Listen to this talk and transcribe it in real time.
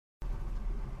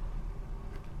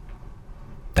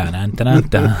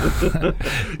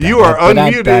You are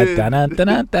unmuted.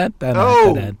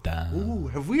 Oh,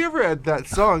 have we ever had that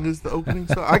song as the opening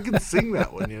song? I can sing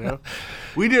that one, you know.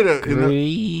 We did a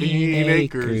Green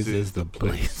Acres is the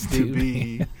place to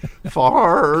be.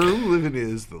 Farm living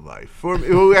is the life.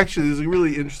 Well, actually, there's a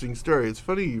really interesting story. It's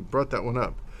funny you brought that one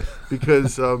up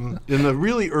because in the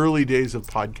really early days of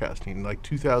podcasting, like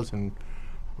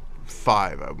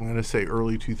 2005, I'm going to say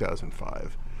early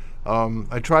 2005.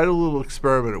 I tried a little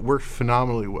experiment. It worked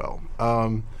phenomenally well.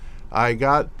 I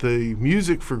got the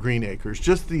music for Green Acres,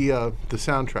 just the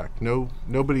soundtrack.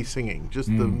 Nobody singing, just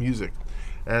the music,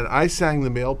 and I sang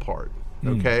the male part.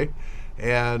 Okay,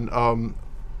 and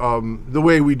the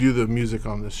way we do the music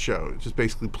on this show, just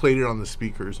basically played it on the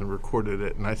speakers and recorded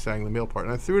it, and I sang the male part,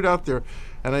 and I threw it out there,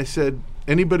 and I said,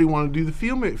 anybody want to do the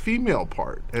female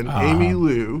part? And Amy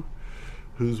Lou,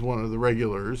 who's one of the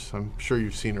regulars, I'm sure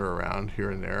you've seen her around here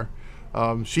and there,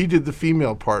 she did the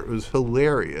female part. It was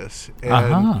hilarious.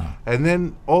 And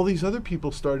then all these other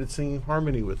people started singing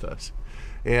harmony with us.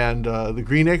 And the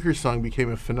Green Acres song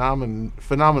became a phenomenon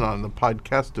in the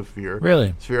podcastosphere.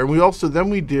 Really? And we also, then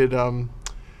we did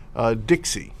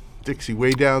Dixie,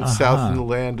 way down south in the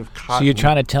land of cotton. So you're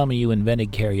trying to tell me you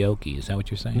invented karaoke. Is that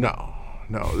what you're saying? No,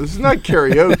 this is not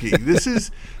karaoke. This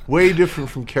is way different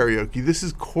from karaoke. This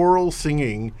is choral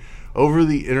singing over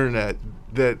the internet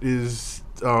that is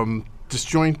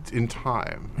disjoint in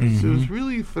time. So it was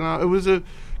really phenomenal. It was a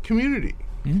community.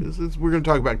 We're going to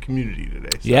talk about community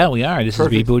today. So. Yeah, we are. This is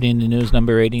Rebooting the News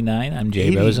number 89. I'm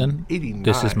Jay Rosen. 89.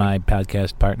 This is my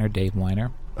podcast partner, Dave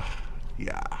Weiner.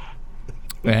 Yeah.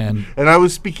 And I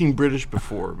was speaking British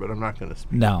before, but I'm not going to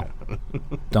speak. No,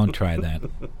 don't try that.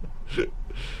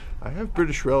 I have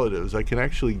British relatives. I can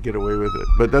actually get away with it,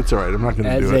 but that's all right. I'm not going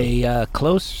to do it. As a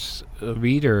close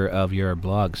reader of your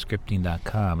blog,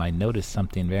 scripting.com, I noticed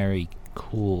something very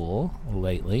cool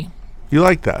lately. You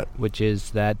like that? Which is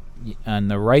that on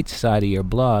the right side of your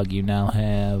blog, you now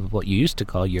have what you used to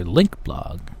call your link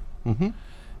blog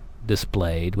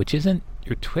displayed, which isn't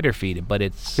your Twitter feed, but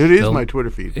it is my Twitter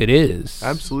feed. It is.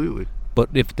 Absolutely. But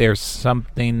if there's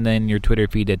something in your Twitter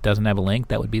feed that doesn't have a link,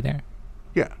 that would be there?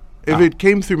 Yeah. If it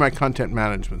came through my content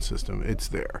management system, it's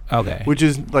there. Okay. Which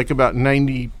is like about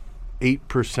 98%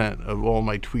 of all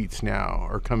my tweets now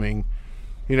are coming.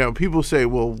 You know, people say,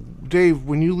 well, Dave,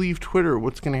 when you leave Twitter,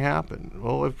 what's going to happen?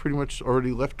 Well, I've pretty much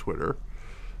already left Twitter.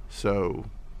 So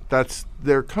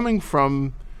they're coming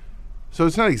from, so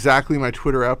it's not exactly my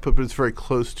Twitter output, but it's very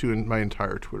close to my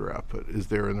entire Twitter output is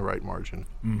there in the right margin.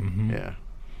 Yeah.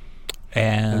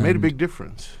 And it made a big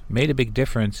difference.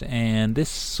 And this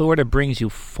sort of brings you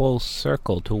full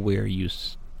circle to where you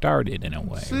started in a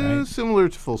way, right? Similar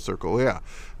to full circle, yeah.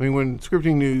 I mean, when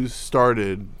Scripting News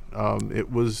started, it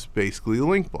was basically a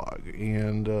link blog,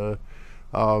 and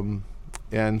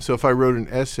so if I wrote an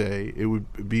essay, it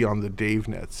would be on the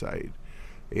DaveNet site,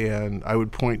 and I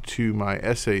would point to my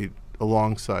essay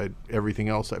alongside everything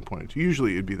else I pointed to.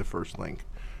 Usually, it'd be the first link.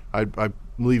 I'd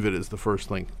leave it as the first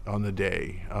link on the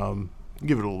day.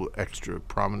 Give it a little extra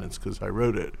prominence because I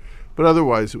wrote it, but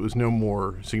otherwise, it was no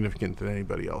more significant than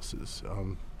anybody else's.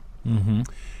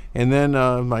 And then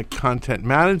my content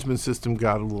management system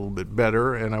got a little bit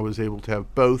better, and I was able to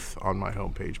have both on my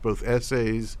homepage, both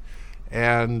essays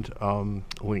and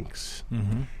links.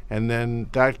 And then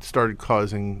that started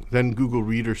then Google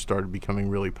Reader started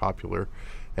becoming really popular,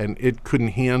 and it couldn't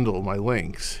handle my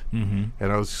links. And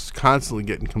I was constantly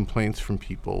getting complaints from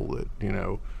people that,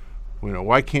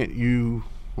 why can't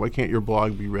your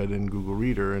blog be read in Google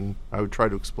Reader? And I would try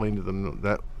to explain to them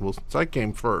that, well, since I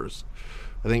came first,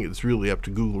 I think it's really up to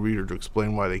Google Reader to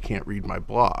explain why they can't read my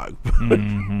blog.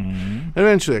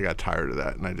 Eventually I got tired of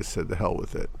that, and I just said the hell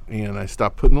with it. And I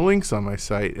stopped putting the links on my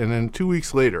site. And then 2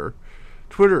 weeks later,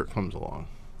 Twitter comes along.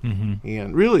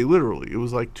 And really, literally, it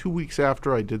was like 2 weeks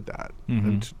after I did that.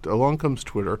 And along comes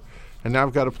Twitter, and now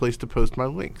I've got a place to post my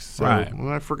links. So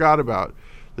when I forgot about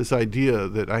this idea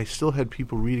that I still had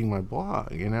people reading my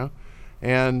blog,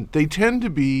 and they tend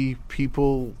to be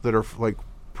people that are like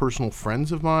personal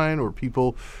friends of mine or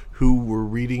people who were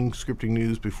reading Scripting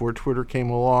News before Twitter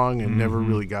came along and never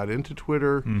really got into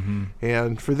Twitter.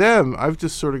 And for them, I've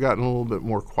just sort of gotten a little bit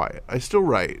more quiet. I still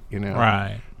write,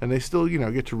 Right. And they still,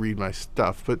 get to read my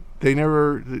stuff, but they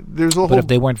never, But if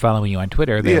they weren't following you on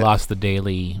Twitter, they lost the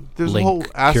daily there's link a whole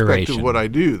aspect curation of what I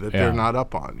do that they're not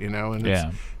up on, and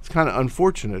it's kind of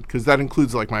unfortunate because that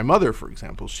includes like my mother, for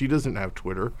example. She doesn't have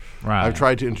Twitter. Right. I've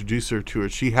tried to introduce her to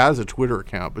it. She has a Twitter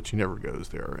account, but she never goes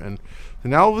there. And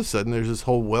now all of a sudden there's this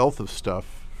whole wealth of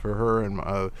stuff for her. And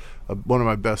one of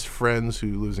my best friends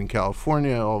who lives in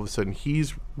California, all of a sudden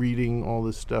he's reading all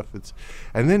this stuff.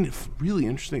 And then really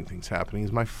interesting things happening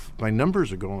is my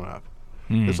numbers are going up.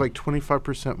 It's like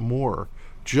 25% more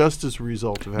just as a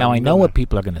result of having Now, I know done what that.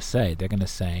 people are going to say. They're going to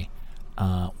say,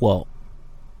 well,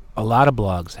 a lot of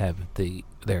blogs have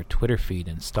their Twitter feed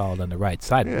installed on the right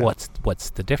side. Yeah. What's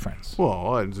the difference?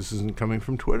 Well, this isn't coming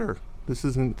from Twitter. This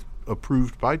isn't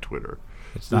approved by Twitter.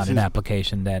 It's this not an is-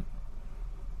 application that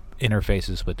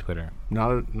interfaces with Twitter.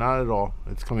 Not at all.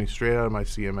 It's coming straight out of my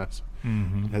CMS.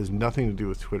 Mm-hmm. It has nothing to do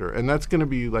with Twitter, and that's going to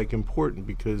be like important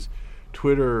because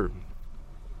Twitter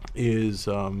is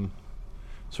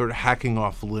sort of hacking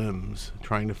off limbs,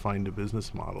 trying to find a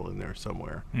business model in there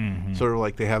somewhere. Mm-hmm. Sort of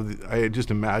like they have. I just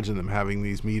imagine them having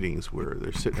these meetings where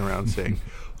they're sitting around saying,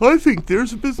 "I think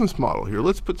there's a business model here.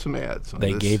 Let's put some ads." On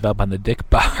They this." gave up on the dick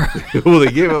bar. Well,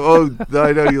 they gave up. Oh,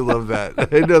 I know you love that.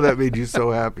 I know that made you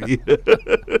so happy.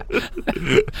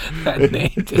 That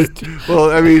name just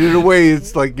Well, I mean, in a way,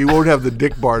 it's like you won't have the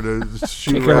dick bar to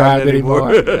shoot Kick around around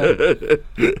anymore. anymore.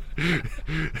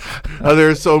 There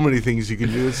are so many things you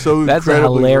can do. It's so That's a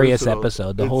incredibly hilarious versatile.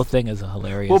 episode. The whole thing is a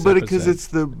hilarious Well, but episode. because it's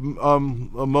the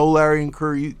Mo, Larry, and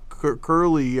Curly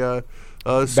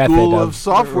Method school of- of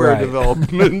software right.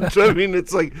 development. I mean,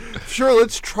 it's like, sure,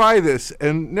 let's try this,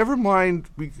 and never mind.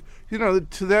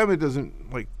 To them, it doesn't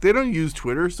they don't use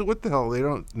Twitter, so what the hell? They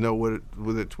don't know what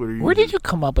Twitter uses. Where did you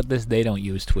come up with this? They don't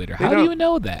use Twitter. They How do don't- you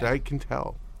know that? I can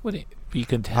tell. You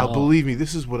can tell. Believe me,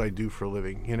 this is what I do for a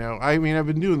living. I mean, I've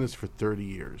been doing this for 30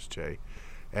 years, Jay,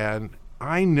 and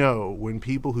I know when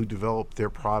people who develop their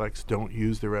products don't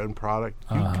use their own product.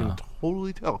 You can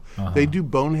totally tell. They do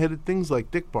boneheaded things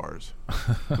like dick bars.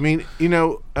 I mean,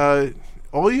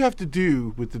 all you have to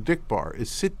do with the dick bar is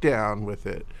sit down with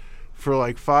it for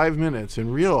like 5 minutes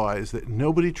and realize that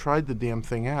nobody tried the damn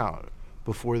thing out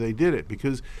before they did it.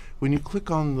 Because when you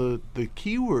click on the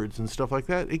keywords and stuff like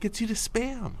that, it gets you to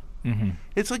spam. Mm-hmm.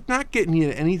 It's like not getting you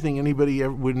anything anybody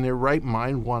ever would in their right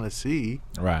mind want to see.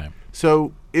 Right.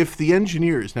 So if the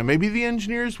engineers, now maybe the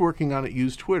engineers working on it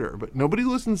use Twitter, but nobody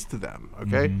listens to them,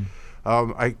 okay?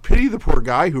 I pity the poor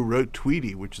guy who wrote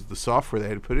Tweety, which is the software they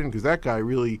had to put in, because that guy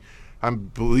really,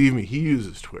 believe me, he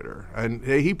uses Twitter. And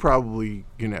he probably,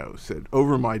 said,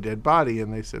 over my dead body,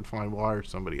 and they said, fine, we'll hire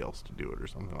somebody else to do it or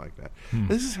something like that.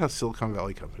 This is how Silicon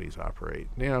Valley companies operate,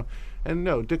 And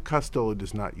no, Dick Costolo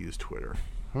does not use Twitter.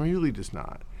 He really does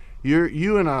not.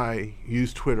 You and I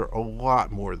use Twitter a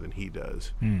lot more than he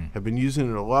does. Have been using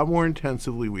it a lot more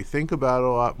intensively. We think about it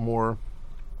a lot more.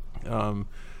 And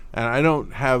I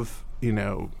don't have,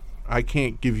 I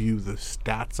can't give you the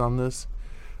stats on this,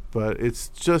 but it's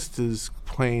just as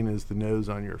plain as the nose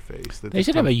on your face. That They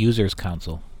should have a users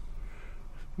council.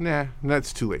 Nah,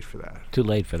 that's too late for that. Too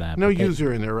late for that. No but they-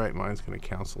 user in their right mind is going to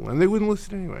counsel, and they wouldn't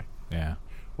listen anyway. Yeah.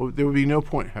 Well, there would be no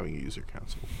point having a user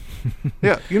council.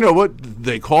 Yeah, you know what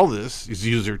they call this is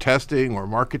user testing or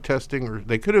market testing, or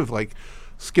they could have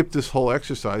skipped this whole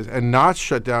exercise and not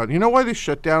shut down. You know why they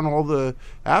shut down all the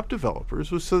app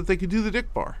developers was so that they could do the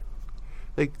dick bar.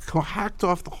 They hacked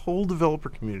off the whole developer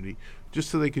community just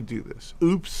so they could do this.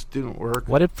 Oops, didn't work.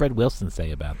 What did Fred Wilson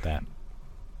say about that?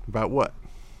 About what?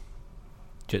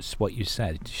 Just what you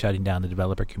said, shutting down the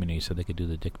developer community so they could do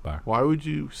the dick bar. Why would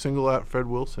you single out Fred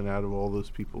Wilson out of all those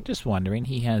people? Just wondering.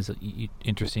 He has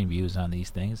interesting views on these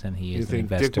things, and he You is an think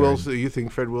investor. Dick Wilson? You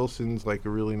think Fred Wilson's like a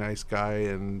really nice guy,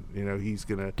 and he's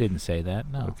gonna? Didn't say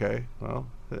that. No. Okay, well,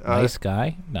 Nice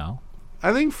guy? No.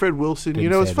 I think Fred Wilson.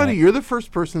 Didn't It's say funny. that. You're the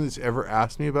first person that's ever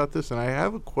asked me about this, and I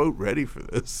have a quote ready for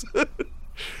this.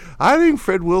 I think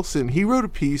Fred Wilson. He wrote a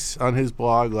piece on his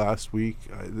blog last week.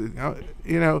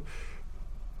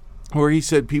 Where he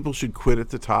said people should quit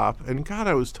at the top. And God,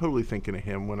 I was totally thinking of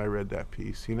him when I read that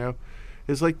piece,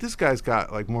 It's like this guy's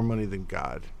got more money than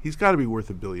God. He's got to be worth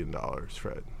 $1 billion,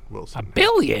 Fred Wilson. $1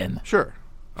 billion? Sure.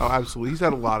 Oh, absolutely. He's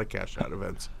had a lot of cash out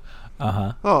events.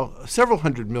 Uh-huh. Oh, several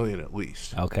hundred million at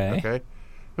least. Okay. Okay.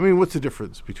 I mean, what's the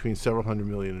difference between several hundred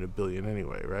million and $1 billion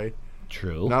anyway, right?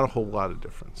 True. Not a whole lot of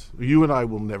difference. You and I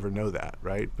will never know that,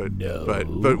 right? But No.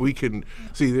 but we can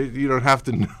see. You don't have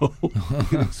to know. You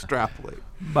can extrapolate.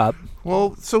 But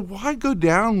Well, so why go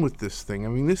down with this thing? I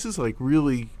mean, this is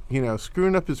really,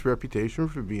 screwing up his reputation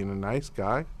for being a nice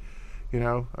guy.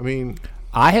 I mean,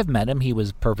 I have met him. He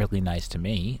was perfectly nice to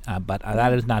me, but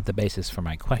that is not the basis for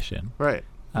my question. right.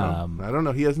 Well, I don't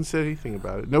know. He hasn't said anything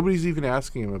about it. Nobody's even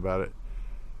asking him about it.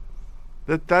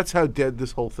 That's how dead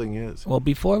this whole thing is. Well,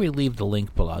 before we leave the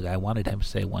link blog, I wanted him to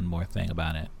say one more thing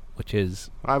about it, which is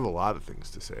I have a lot of things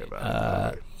to say about it. by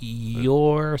the way.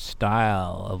 your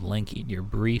style of linking, your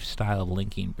brief style of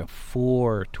linking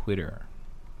before Twitter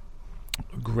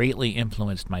greatly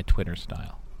influenced my Twitter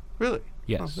style. Really?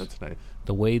 Yes. Oh, that's nice.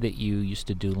 The way that you used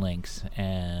to do links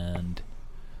and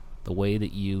the way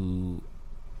that you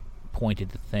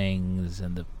pointed to things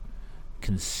and the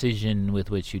concision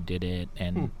with which you did it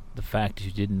and the fact that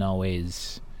you didn't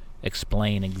always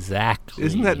explain exactly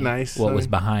Isn't that nice? what was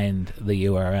behind the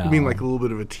URL. You mean like a little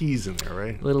bit of a tease in there,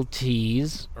 right? Little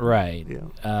tease, right.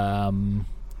 Yeah.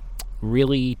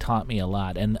 Really taught me a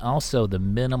lot. And also the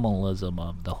minimalism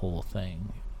of the whole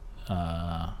thing.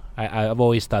 I've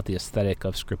always thought the aesthetic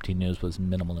of Scripting News was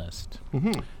minimalist.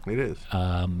 Mm-hmm. It is.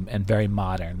 And very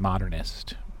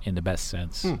modernist in the best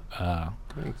sense.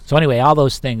 Thanks. So anyway, all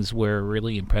those things were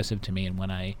really impressive to me. And when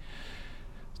I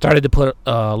started to put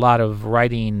a lot of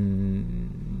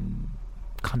writing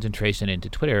concentration into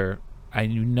Twitter, I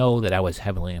know that I was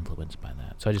heavily influenced by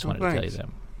that. So I just wanted to tell you that.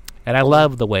 And I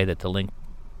love the way that the link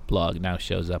blog now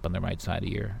shows up on the right side of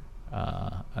your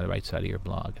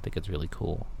blog. I think it's really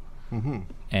cool. Mm-hmm.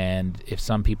 And if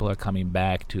some people are coming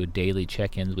back to daily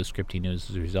check-ins with Scripting News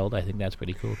as a result, I think that's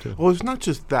pretty cool too. Well, it's not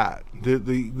just that.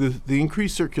 The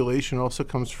increased circulation also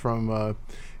comes from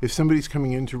if somebody's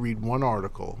coming in to read one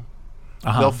article,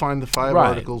 they'll find the 5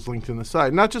 articles linked in the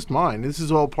side. Not just mine. This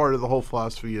is all part of the whole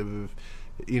philosophy of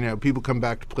people come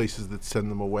back to places that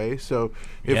send them away. So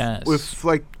if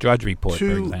like Drudge Report,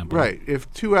 for example. Right.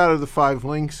 If 2 out of the 5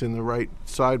 links in the right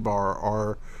sidebar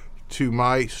are to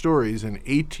my stories and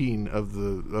 18 of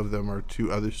them are to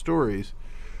other stories,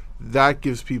 that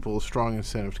gives people a strong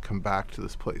incentive to come back to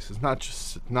this place. It's not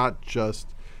just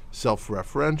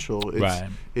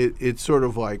self-referential. It's sort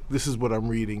of like, this is what I'm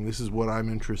reading, this is what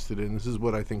I'm interested in, this is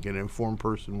what I think an informed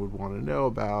person would want to know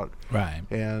about. Right.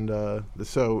 And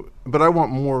but I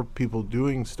want more people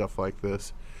doing stuff like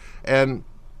this. And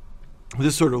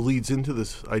this sort of leads into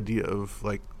this idea of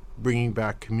like bringing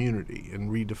back community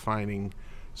and redefining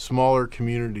smaller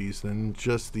communities than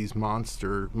just these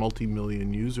monster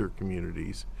multi-million user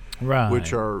communities,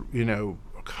 which are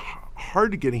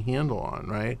hard to get a handle on,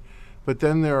 right? But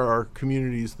then there are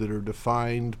communities that are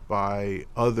defined by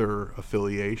other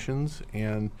affiliations,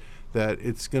 and that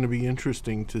it's going to be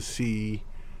interesting to see.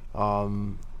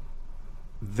 There's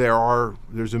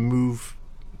a move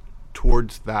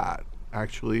towards that,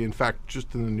 actually. In fact,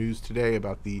 just in the news today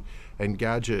about the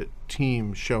Engadget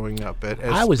team showing up at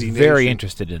SB I was Nation. very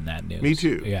interested in that news. Me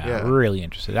too. Yeah. Really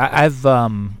interested. I've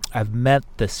met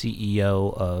the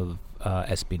CEO of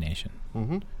SB Nation,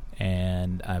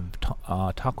 and I've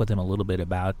talked with him a little bit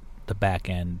about the back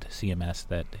end CMS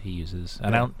that he uses,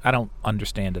 and I don't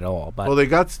understand it all. But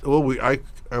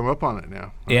I'm up on it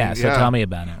now. Tell me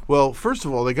about it. Well, first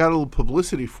of all, they got a little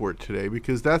publicity for it today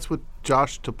because that's what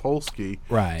Josh Topolsky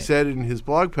said in his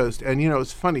blog post. And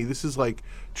it's funny. This is like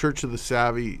Church of the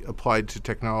Savvy applied to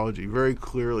technology very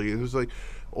clearly. It was like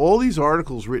all these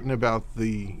articles written about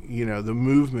the the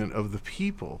movement of the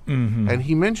people, and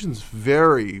he mentions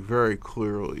very, very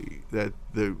clearly that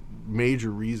the major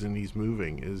reason he's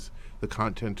moving is the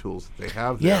content tools that they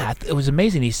have there. Yeah, it was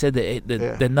amazing. He said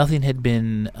that nothing had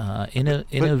been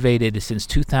innovated since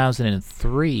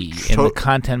 2003 in the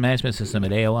content management system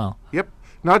at AOL. Yep,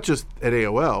 not just at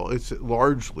AOL. It's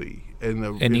largely in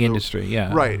the industry.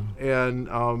 Yeah, right. And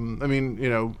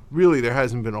really, there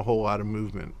hasn't been a whole lot of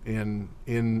movement in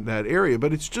that area,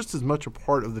 but it's just as much a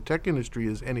part of the tech industry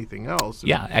as anything else.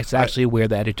 Yeah, it's actually where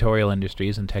the editorial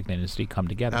industries and tech industry come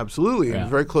together. Absolutely, and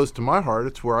very close to my heart.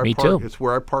 It's where I park. Too. It's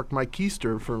where I parked my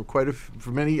Keister for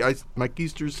many. My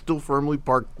Keister's still firmly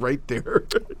parked right there.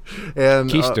 And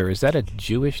Keister, is that a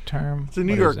Jewish term? It's a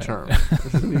New York term.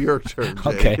 It's a New York term. Jay.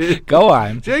 Okay, go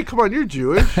on. Jay, come on, you're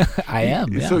Jewish. I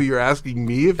am. Yeah. So you're asking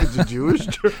me if it's a Jewish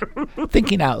term?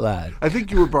 Thinking out loud. I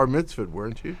think you were bar mitzvahed,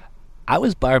 weren't you? I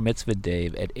was bar mitzvahed,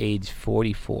 Dave, at age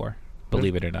 44.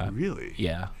 Believe it or not. Really?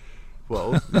 Yeah.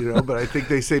 Well, but I think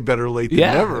they say better late than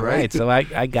never, right? So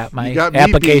I got my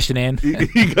application in.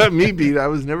 You got me beat. I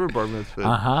was never bar mitzvahed.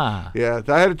 Uh-huh. Yeah,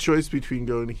 I had a choice between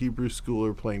going to Hebrew school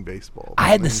or playing baseball. I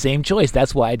had the same choice.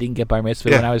 That's why I didn't get bar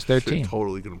mitzvahed when I was 13.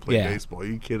 Totally going to play baseball. Are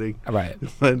you kidding? Right.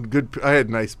 And I had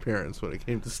nice parents when it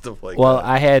came to stuff like that. Well,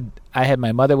 I had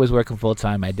my mother was working full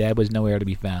time. My dad was nowhere to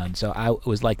be found. So it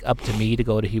was like up to me to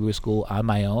go to Hebrew school on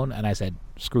my own. And I said,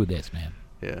 screw this, man.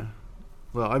 Yeah.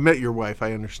 Well, I met your wife.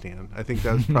 I understand. I think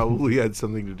that probably had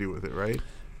something to do with it, right?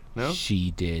 No?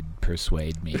 She did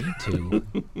persuade me to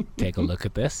take a look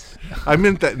at this. I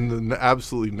meant that in the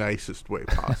absolutely nicest way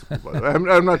possible. By the way.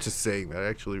 I'm not just saying that. I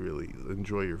actually really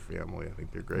enjoy your family. I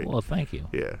think they're great. Well, thank you.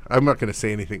 Yeah. I'm not going to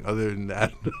say anything other than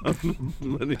that.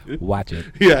 Watch it.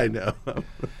 Yeah, I know.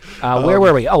 Where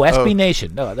were we? Oh, SB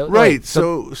Nation. No, right.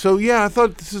 So, I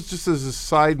thought this is just as a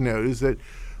side note, is that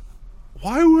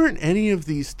why weren't any of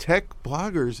these tech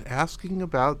bloggers asking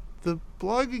about the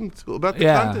blogging tool, about the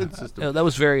content system? That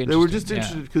was very interesting. They were just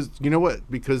interested because, you know what?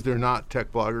 Because they're not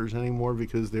tech bloggers anymore,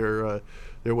 because they're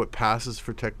what passes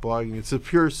for tech blogging. It's a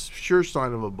sure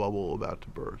sign of a bubble about to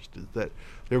burst, is that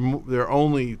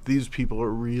these people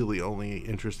are really only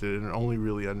interested in and only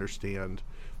really understand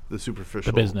the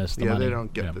superficial, the business, the money. They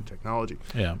don't get the technology.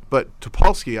 Yeah. But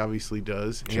Topolsky obviously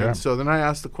does. Sure. And so then I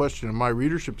asked the question, and my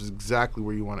readership is exactly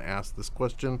where you want to ask this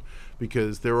question,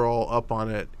 because they're all up on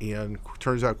it, and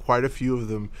turns out quite a few of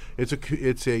them. It's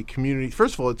a community.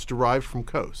 First of all, it's derived from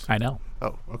COS. I know.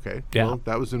 Oh, okay. Yeah. Well,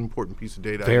 that was an important piece of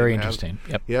data. Very interesting.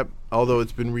 Yep. Yep. Although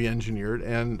it's been re-engineered,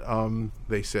 and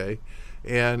they say,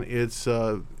 and it's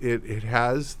it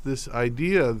has this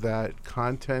idea that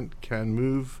content can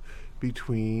move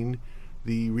between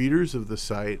the readers of the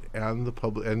site and the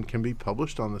public, and can be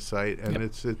published on the site, and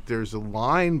there's a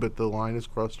line, but the line is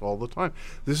crossed all the time.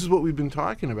 This is what we've been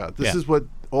talking about. This is what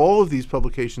all of these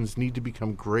publications need to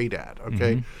become great at.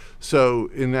 Okay,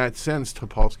 so in that sense,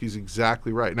 Topolsky's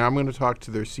exactly right. Now I'm going to talk to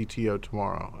their CTO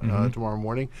tomorrow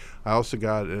morning. I also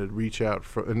got a reach out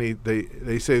and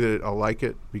they say that I'll like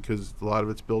it because a lot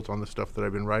of it's built on the stuff that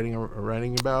I've been writing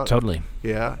about. Totally.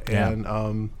 Yeah. And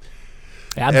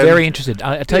I'm very interested.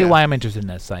 I'll tell you why I'm interested in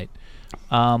that site.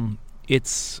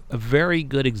 It's a very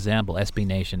good example,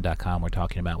 SBNation.com we're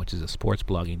talking about, which is a sports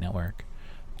blogging network.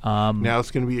 Now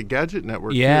it's going to be a gadget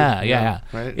network. Yeah.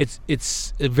 Right?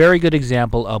 It's a very good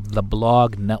example of the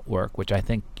blog network, which I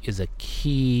think is a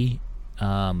key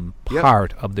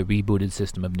part of the rebooted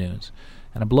system of news.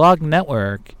 And a blog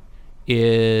network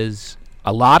is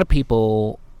a lot of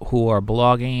people who are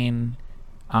blogging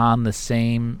on the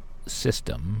same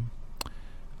system,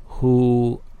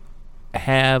 who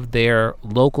have their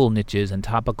local niches and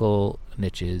topical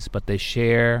niches, but they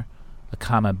share a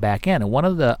common back end. And one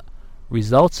of the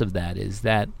results of that is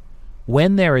that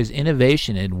when there is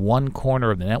innovation in one corner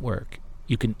of the network,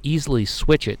 you can easily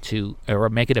switch it to, or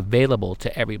make it available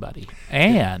to everybody.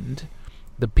 And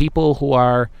the people who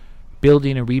are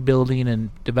building and rebuilding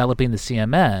and developing the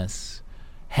CMS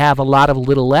have a lot of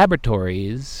little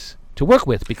laboratories to work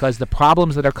with, because the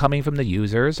problems that are coming from the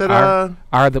users are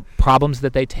the problems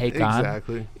that they take on.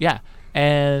 Exactly. Yeah.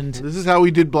 And this is how we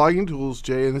did blogging tools,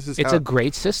 Jay, and it's a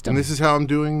great system. And this is how I'm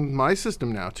doing my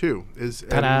system now too.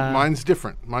 And mine's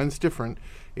different. Mine's different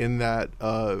in that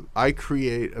I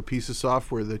create a piece of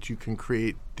software that you can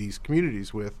create these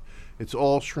communities with. It's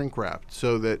all shrink wrapped,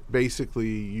 so that basically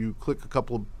you click a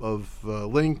couple of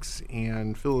links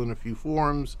and fill in a few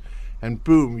forms, and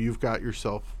boom, you've got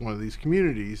yourself one of these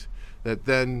communities that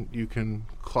then you can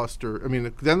cluster. I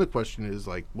mean, then the question is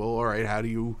like, well, all right, how do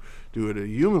you do it at a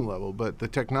human level? But the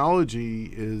technology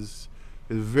is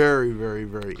very, very,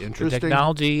 very interesting. The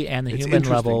technology and the human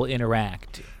level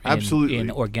interact absolutely in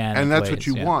organic and that's ways. what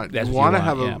you want. You want to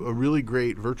have a really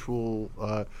great virtual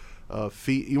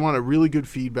you want a really good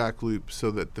feedback loop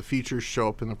so that the features show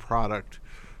up in the product,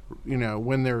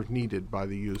 when they're needed by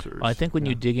the users. Well, I think when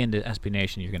you dig into SB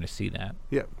Nation, you're going to see that.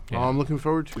 Yeah. Well, I'm looking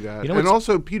forward to that. And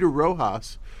also Peter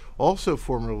Rojas, also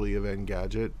formerly of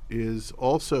Engadget,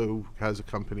 has a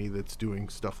company that's doing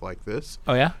stuff like this.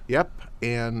 Oh, yeah? Yep.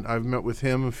 And I've met with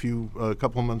him a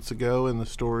couple of months ago, and the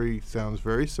story sounds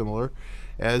very similar,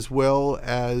 as well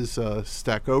as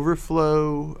Stack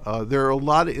Overflow. There are a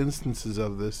lot of instances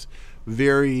of this,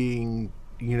 varying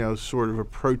sort of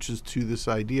approaches to this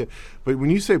idea. But when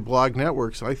you say blog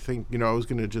networks, I think, I was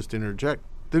going to just interject,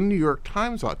 the New York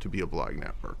Times ought to be a blog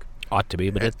network. Ought to be,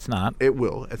 but it's not. It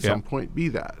will at some point be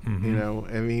that. I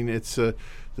mean, it's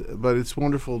but it's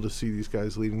wonderful to see these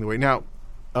guys leading the way. Now,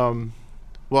 I'm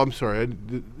sorry.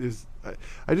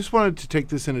 I just wanted to take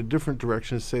this in a different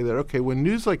direction to say that, okay, when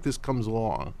news like this comes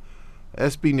along,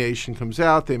 SB Nation comes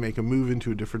out, they make a move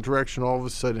into a different direction, all of a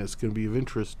sudden it's going to be of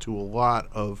interest to a lot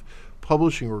of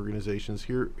publishing organizations.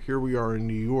 Here we are in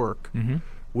New York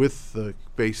with the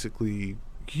basically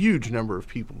huge number of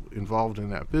people involved in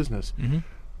that business.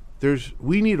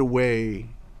 We need a way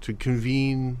to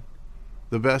convene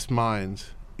the best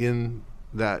minds in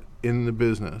the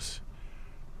business.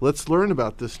 Let's learn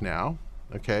about this now,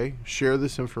 okay? Share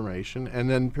this information, and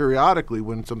then periodically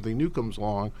when something new comes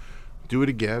along, do it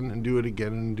again and do it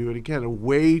again and do it again.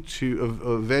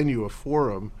 A venue, a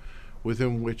forum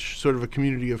within which sort of a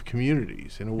community of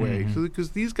communities in a way. So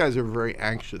because these guys are very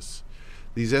anxious.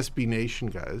 These SB Nation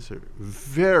guys are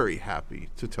very happy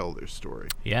to tell their story.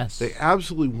 Yes. They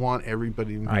absolutely want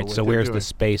everybody to know what they're doing. So where's the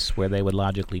space where they would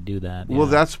logically do that? Well,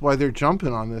 that's why they're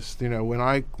jumping on this. When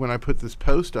I put this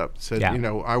post up, said,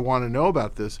 I want to know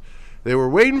about this, they were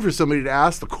waiting for somebody to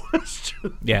ask the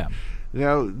question. Yeah.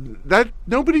 Now, that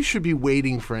nobody should be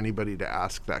waiting for anybody to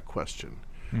ask that question.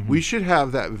 Mm-hmm. We should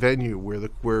have that venue where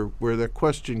the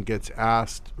question gets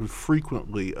asked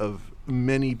frequently of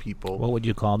many people. What would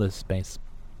you call this space?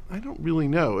 I don't really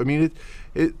know. I mean,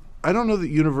 I don't know that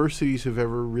universities have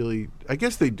ever really. I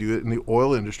guess they do it in the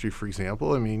oil industry, for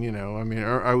example. I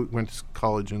went to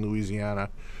college in Louisiana,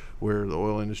 where the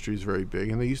oil industry is very big,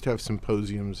 and they used to have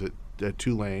symposiums at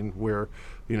Tulane where,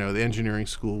 the engineering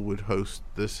school would host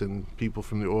this, and people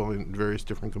from the oil and various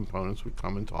different components would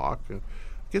come and talk. I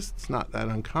guess it's not that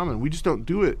uncommon. We just don't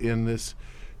do it in this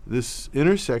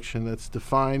intersection that's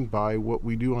defined by what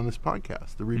we do on this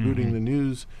podcast. The Rebooting the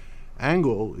News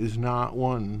angle is not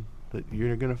one that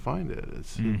you're going to find it.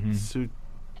 It's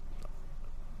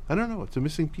I don't know. It's a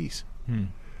missing piece.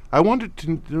 I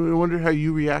wonder how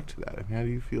you react to that. I mean, how do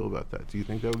you feel about that? Do you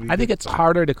think that would be? I think it's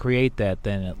harder to create that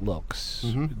than it looks.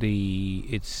 Mm-hmm.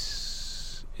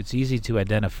 It's easy to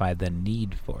identify the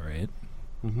need for it.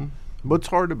 Mm-hmm. What's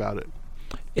hard about it?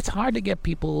 It's hard to get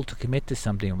people to commit to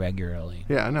something regularly.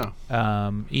 Yeah, I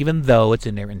know. Even though it's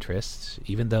in their interests,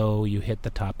 even though you hit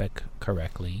the topic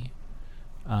correctly,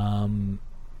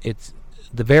 it's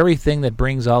the very thing that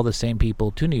brings all the same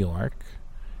people to New York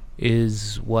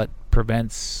is what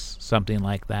prevents something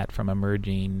like that from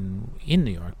emerging in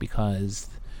New York, because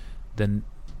then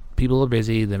people are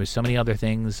busy. There's so many other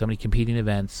things, so many competing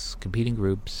events, competing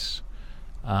groups.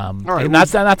 All right, and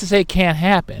not to say it can't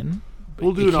happen.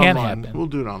 We'll do it can online. Happen. We'll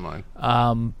do it online.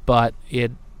 But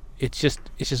it's just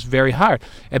very hard.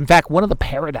 In fact, one of the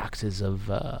paradoxes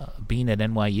of being at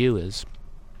NYU is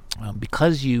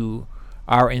because you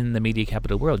are in the media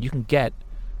capital world, you can get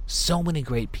so many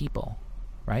great people,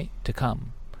 right, to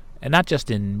come. And not just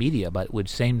in media, but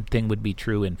same thing would be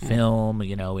true in film,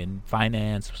 in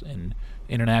finance, in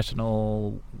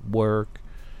international work.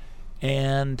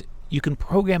 And you can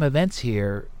program events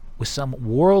here with some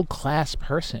world-class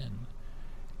person,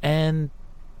 and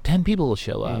 10 people will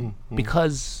show up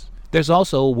because there's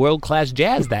also world-class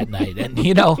jazz that night, and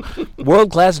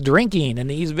world-class drinking in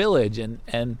the East Village, and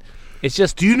it's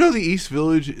just. Do you know the East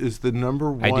Village is the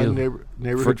number one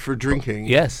neighborhood for drinking?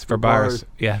 Yes, for bars.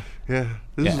 Yeah. Yeah.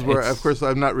 This is where, of course,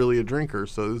 I'm not really a drinker,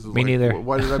 so this is me neither.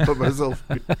 Why did I put myself?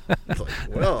 It's like,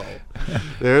 well,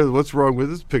 what's wrong with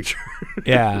this picture?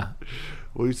 Yeah.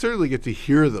 Well, you certainly get to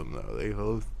hear them,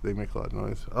 though. They make a lot of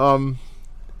noise.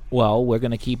 Well, we're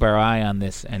going to keep our eye on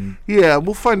this, and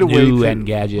we'll find a way to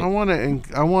Engadget.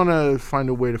 I want to find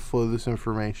a way to flow this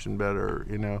information better.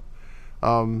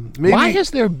 Maybe. Why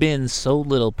has there been so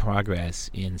little progress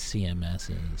in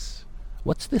CMSs?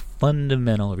 What's the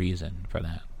fundamental reason for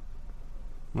that?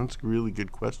 That's a really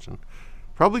good question.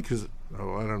 Probably because I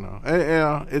don't know.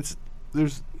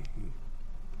 There's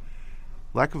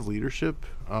lack of leadership.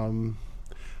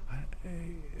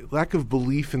 Lack of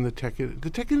belief in the tech. The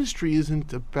tech industry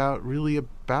isn't really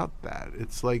about that.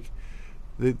 It's like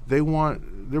they're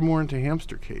more into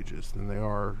hamster cages than they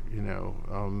are. You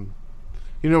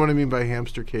know what I mean by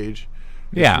hamster cage?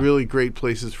 Yeah. It's really great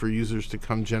places for users to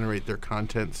come generate their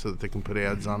content so that they can put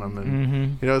ads on them,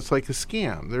 and it's like a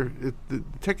scam. The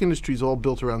tech industry is all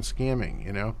built around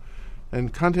scamming.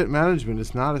 And content management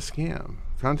is not a scam.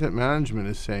 Content management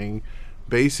is saying,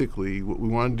 basically, what we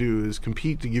want to do is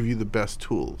compete to give you the best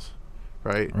tools,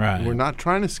 right? Right. We're not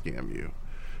trying to scam you.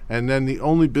 And then the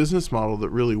only business model that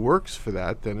really works for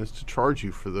that then is to charge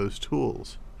you for those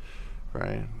tools,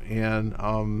 right?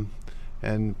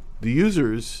 And the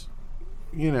users,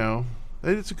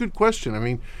 it's a good question. I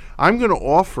mean, I'm going to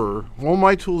offer,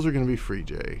 my tools are going to be free,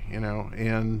 Jay,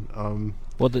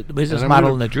 Well, the business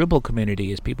model in the Drupal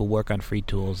community is people work on free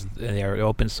tools. They are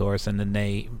open source, and then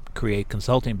they create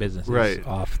consulting businesses. Right.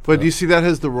 Off. But you see, that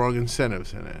has the wrong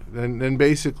incentives in it. And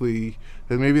basically,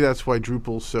 then maybe that's why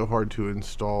Drupal's so hard to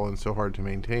install and so hard to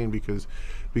maintain, because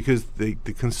the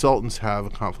consultants have a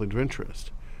conflict of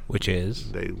interest. Which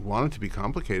is? They want it to be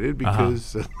complicated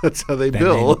because that's how they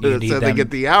bill. That's how they get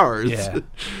the hours. Yeah.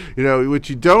 What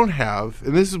you don't have,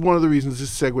 and this is one of the reasons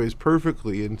this segues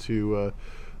perfectly into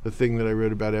the thing that I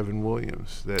wrote about Evan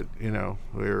Williams, that,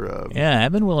 where...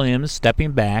 Evan Williams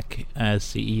stepping back as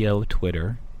CEO of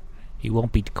Twitter. He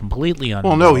won't be completely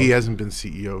Well, no, he hasn't been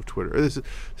CEO of Twitter.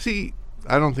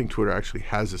 I don't think Twitter actually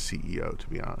has a CEO, to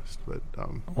be honest. But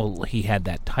well, he had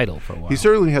that title for a while. He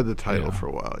certainly had the title for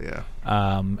a while, yeah.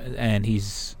 And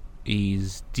he's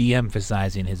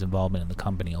de-emphasizing his involvement in the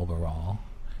company overall.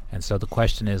 And so the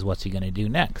question is, what's he going to do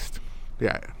next?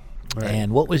 Yeah. Right.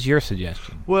 And what was your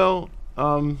suggestion? Well,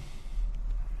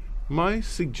 my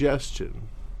suggestion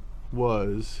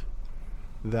was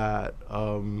that,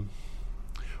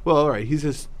 Well, all right. He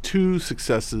has 2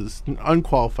 successes,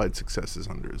 unqualified successes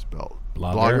under his belt.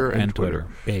 Blogger and Twitter.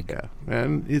 Big. Yeah.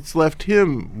 And it's left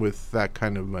him with that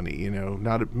kind of money,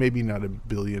 maybe not $1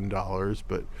 billion,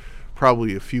 but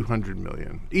probably a few hundred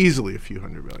million. Easily a few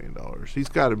 $100 million. He's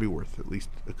got to be worth at least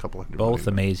a couple $100 million. Both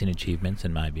amazing achievements,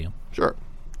 in my view. Sure.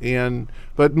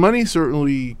 But money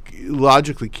certainly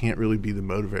logically can't really be the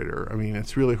motivator. I mean,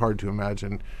 it's really hard to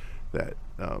imagine that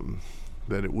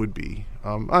that it would be.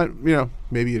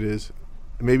 Maybe it is.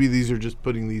 Maybe these are just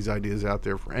putting these ideas out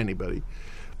there for anybody.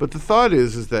 But the thought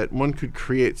is that one could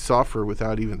create software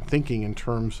without even thinking in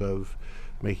terms of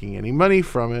making any money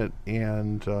from it,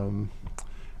 and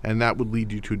that would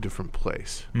lead you to a different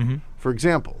place. Mm-hmm. For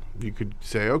example, you could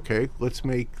say, okay, let's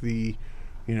make the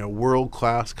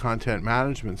world-class content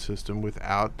management system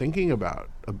without thinking about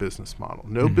a business model.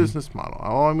 No business model.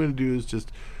 All I'm going to do is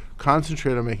just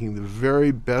concentrate on making the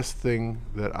very best thing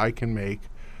that I can make,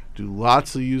 do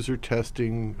lots of user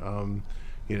testing,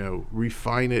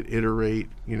 refine it, iterate,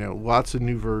 lots of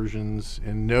new versions,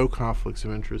 and no conflicts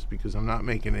of interest because I'm not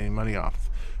making any money off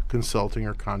consulting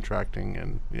or contracting,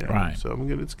 and right. So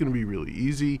it's going to be really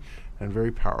easy and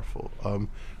very powerful.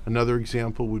 Another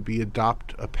example would be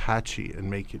adopt Apache and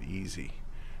make it easy.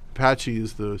 Apache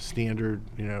is the standard,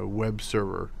 web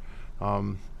server.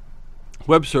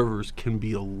 Web servers can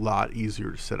be a lot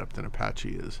easier to set up than Apache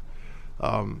is.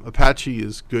 Apache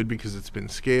is good because it's been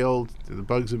scaled, the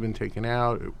bugs have been taken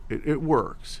out, it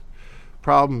works.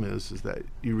 Problem is that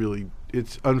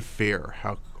it's unfair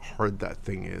how hard that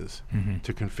thing is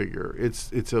to configure.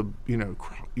 It's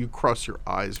you cross your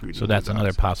eyes reading. So that's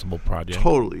another possible project.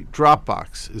 Totally.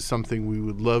 Dropbox is something we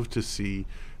would love to see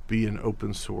be an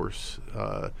open source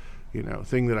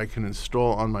thing that I can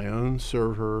install on my own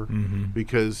server,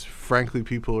 because frankly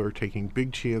people are taking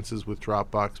big chances with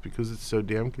Dropbox because it's so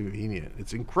damn convenient.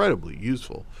 It's incredibly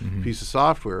useful piece of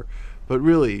software, but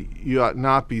really you ought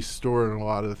not be storing a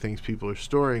lot of the things people are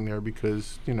storing there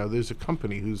because there's a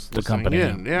company who's listening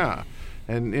in. Yeah.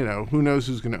 And who knows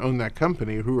who's going to own that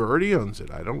company, who already owns it.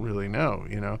 I don't really know,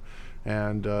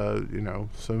 and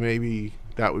so maybe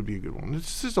that would be a good one.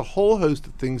 It's just a whole host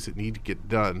of things that need to get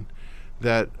done.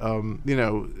 That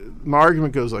my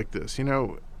argument goes like this.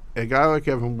 A guy like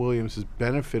Evan Williams has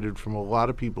benefited from a lot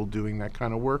of people doing that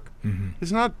kind of work.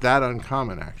 It's not that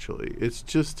uncommon, actually. It's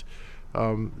just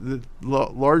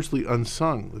largely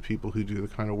unsung, the people who do the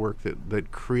kind of work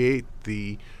that create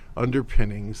the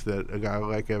underpinnings that a guy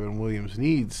like Evan Williams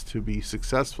needs to be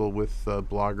successful with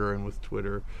Blogger and with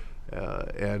Twitter,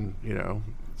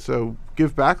 so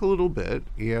give back a little bit,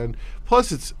 and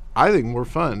plus it's, I think, more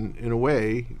fun in a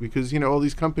way because all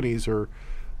these companies are,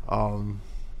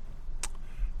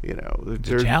 it's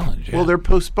a challenge. Yeah. Well, they're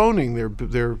postponing.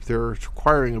 They're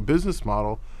acquiring a business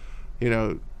model,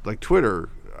 like Twitter.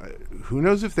 Who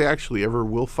knows if they actually ever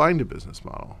will find a business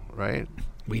model? Right?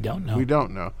 We don't know. We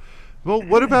don't know. Well,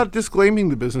 what about disclaiming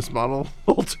the business model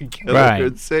altogether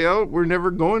and say, "Oh, we're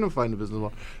never going to find a business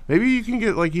model"? Maybe you can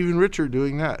get like even richer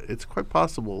doing that. It's quite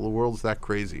possible. The world's that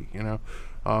crazy,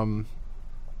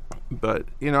 But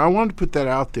I wanted to put that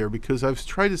out there because I've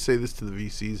tried to say this to the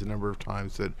VCs a number of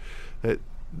times that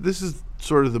this is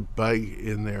sort of the bug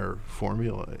in their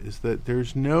formula is that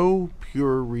there's no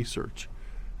pure research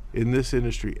in this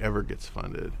industry ever gets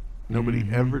funded. Nobody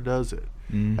ever does it.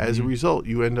 As a result,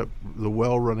 you end up the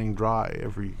well running dry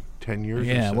every 10 years.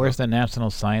 Yeah, or so. Where's the National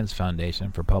Science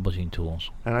Foundation for publishing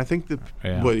tools? And I think that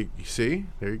you see,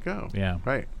 there you go. Yeah,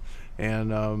 right.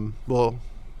 And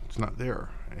it's not there.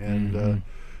 And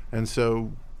and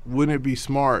so, wouldn't it be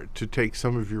smart to take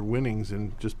some of your winnings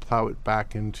and just plow it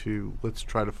back into let's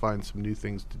try to find some new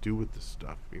things to do with this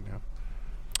stuff?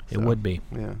 It would be.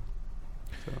 Yeah.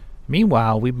 So.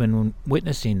 Meanwhile, we've been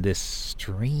witnessing this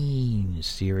strange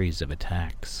series of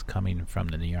attacks coming from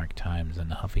the New York Times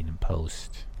and the Huffington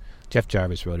Post. Jeff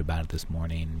Jarvis wrote about it this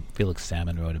morning. Felix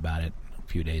Salmon wrote about it a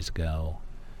few days ago.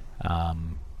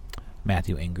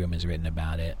 Matthew Ingram has written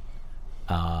about it.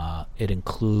 It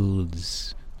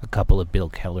includes a couple of Bill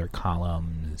Keller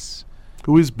columns.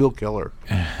 Who is Bill Keller?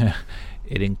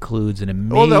 It includes an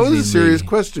amazingly... Oh, that was a serious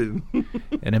question.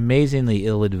 an amazingly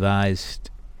ill-advised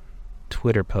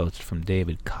Twitter post from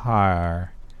David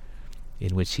Carr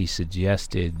in which he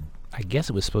suggested, I guess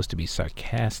it was supposed to be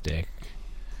sarcastic,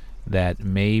 that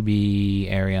maybe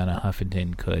Arianna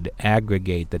Huffington could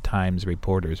aggregate the Times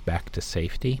reporters back to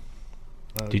safety.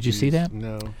 Did you see that?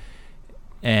 No.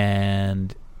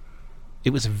 And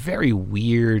it was a very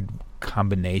weird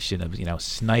combination of,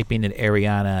 sniping at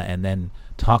Arianna and then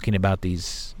talking about the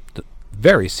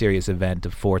very serious event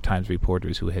of 4 Times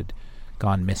reporters who had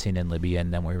gone missing in Libya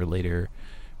and then were later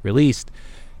released.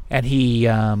 and he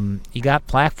got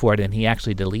flack for it, and he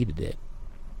actually deleted it.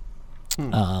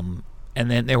 And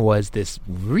then there was this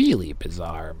really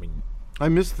bizarre. I mean, I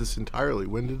missed this entirely.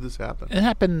 When did this happen? it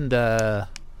happened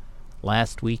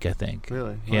last week, I think.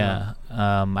 Really? Yeah.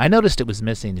 I noticed it was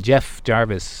missing. Jeff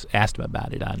Jarvis asked him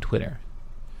about it on Twitter,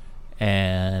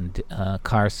 and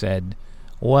Carr said,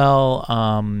 "Well,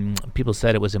 people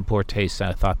said it was in poor taste, so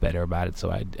I thought better about it,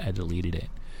 so I deleted it."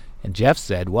 And Jeff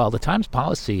said, "Well, the Times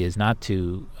policy is not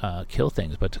to kill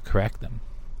things, but to correct them."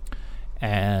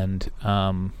 And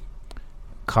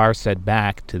Carr said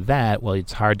back to that, "Well,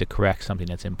 it's hard to correct something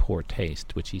that's in poor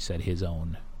taste," which he said his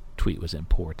own tweet was in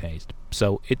poor taste.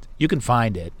 So you can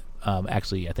find it.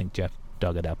 Actually, I think Jeff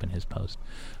dug it up in his post.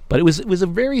 But it was a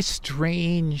very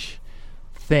strange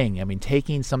thing. I mean,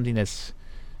 taking something that's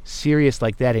serious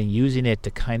like that and using it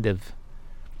to kind of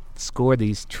score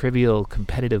these trivial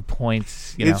competitive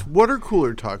points. It's water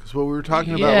cooler talk. It's what we were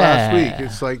talking about last week.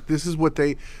 It's like this is what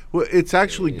they. Well, it's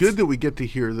actually good that we get to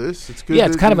hear this. It's good. Yeah,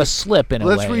 it's kind of a slip in a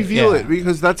way. Let's reveal it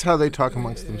because that's how they talk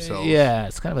amongst themselves. Yeah,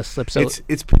 it's kind of a slip. So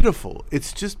it's pitiful.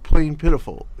 It's just plain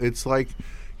pitiful. It's like,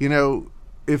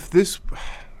 if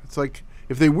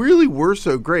they really were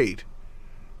so great,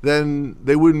 then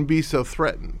they wouldn't be so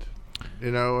threatened.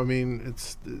 I mean,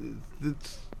 it's.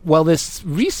 Well, this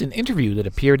recent interview that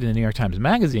appeared in the New York Times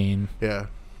Magazine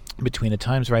between a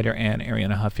Times writer and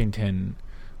Arianna Huffington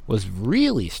was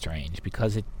really strange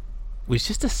because it was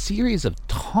just a series of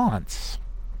taunts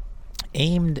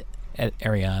aimed at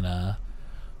Arianna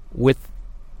with,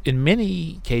 in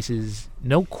many cases,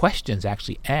 no questions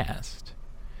actually asked,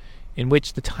 in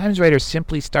which the Times writer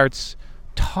simply starts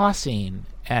tossing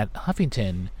at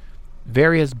Huffington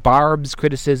various barbs,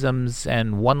 criticisms,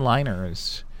 and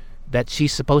one-liners that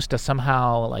she's supposed to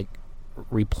somehow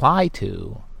reply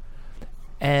to,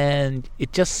 and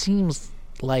it just seems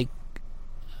like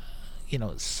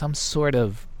some sort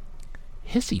of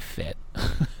hissy fit.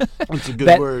 That's a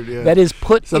good word. Yeah, that is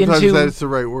put sometimes into. That's the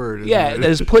right word. That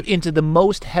is put into the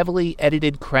most heavily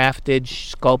edited, crafted,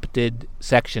 sculpted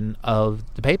section of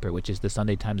the paper, which is the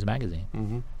Sunday Times Magazine.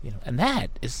 Mm-hmm. And that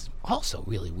is also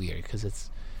really weird because it's.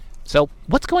 So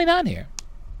what's going on here?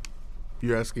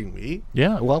 You're asking me?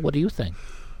 Yeah. Well, what do you think?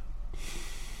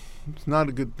 It's not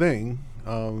a good thing.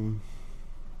 Like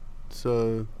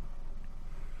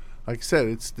I said,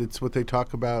 it's what they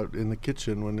talk about in the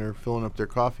kitchen when they're filling up their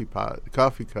coffee cup.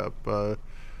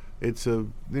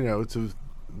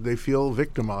 They feel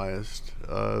victimized.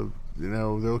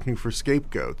 They're looking for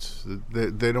scapegoats.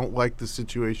 They don't like the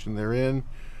situation they're in.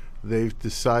 They've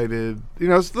decided,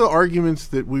 it's the arguments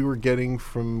that we were getting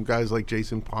from guys like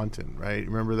Jason Ponton, right?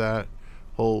 Remember that?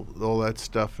 All that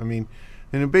stuff. I mean,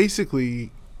 and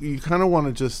basically, you kind of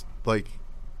want to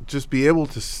just be able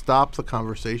to stop the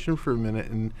conversation for a minute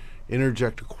and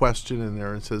interject a question in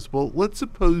there and says, well, let's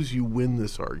suppose you win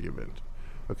this argument,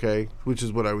 okay? Which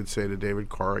is what I would say to David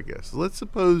Carr, I guess. Let's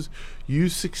suppose you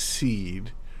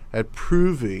succeed at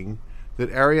proving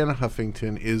that Arianna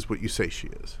Huffington is what you say she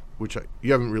is, which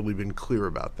you haven't really been clear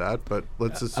about that, but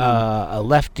let's assume. A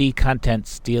lefty,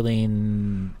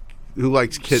 content-stealing, who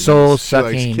likes kittens,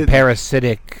 soul-sucking,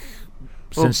 parasitic,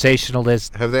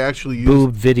 sensationalist. Have they actually used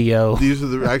boob video? These are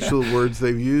the actual words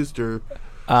they've used, or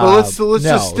let's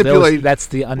just stipulate. That's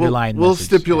the underlying. We'll message,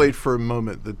 stipulate for a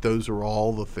moment that those are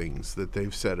all the things that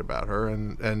they've said about her,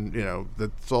 and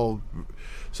that's all.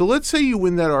 So let's say you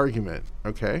win that argument,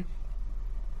 okay?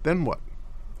 Then what?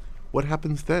 What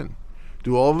happens then?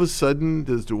 Do all of a sudden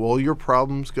do all your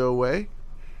problems go away?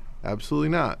 Absolutely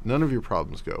not. None of your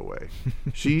problems go away.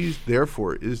 She,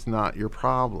 therefore, is not your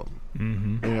problem.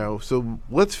 Mm-hmm. So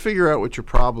let's figure out what your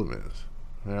problem is.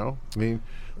 I mean,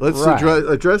 let's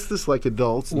address this like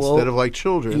adults instead of like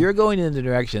children. You're going in the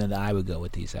direction that I would go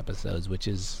with these episodes, which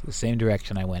is the same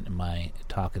direction I went in my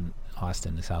talk in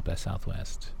Austin, the South by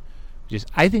Southwest.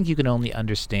 I think you can only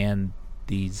understand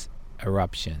these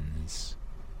eruptions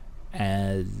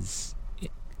as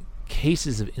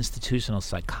cases of institutional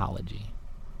psychology.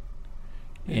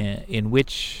 In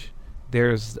which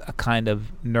there's a kind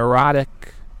of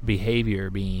neurotic behavior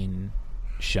being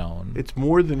shown. It's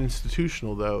more than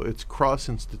institutional, though. It's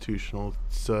cross-institutional.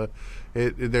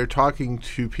 They're talking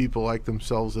to people like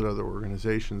themselves at other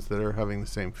organizations that are having the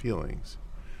same feelings.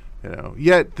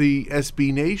 Yet the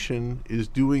SB Nation is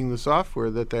doing the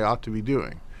software that they ought to be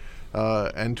doing.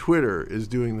 And Twitter is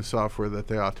doing the software that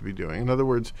they ought to be doing. In other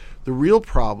words, the real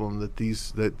problem that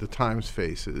the Times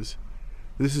faces,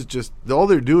 this is just, all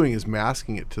they're doing is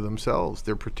masking it to themselves.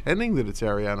 They're pretending that it's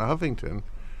Arianna Huffington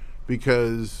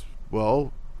because,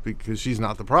 well, because she's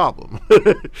not the problem.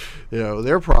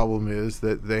 Their problem is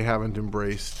that they haven't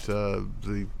embraced the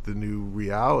new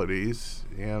realities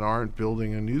and aren't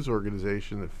building a news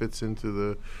organization that fits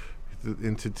into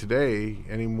into today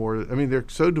anymore. I mean, they're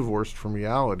so divorced from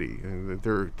reality, and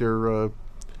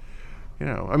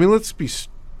let's be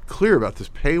clear about this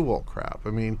paywall crap. I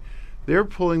mean, they're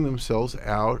pulling themselves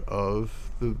out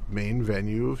of the main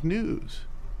venue of news.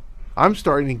 I'm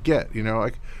starting to get,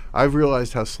 I've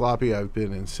realized how sloppy I've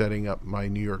been in setting up my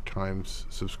New York Times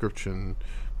subscription.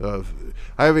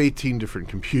 I have 18 different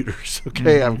computers,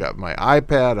 okay? Mm-hmm. I've got my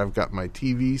iPad, I've got my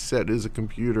TV set as a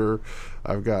computer,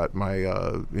 I've got my,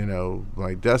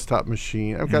 my desktop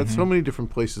machine. I've got so many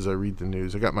different places I read the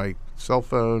news. I got my cell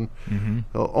phone. Mm-hmm.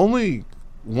 Only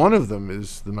one of them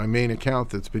is my main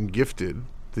account that's been gifted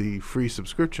the free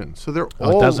subscription. So they're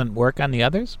all... It doesn't work on the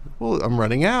others? Well, I'm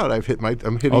running out. I'm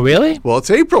hitting... Oh, really? Well, it's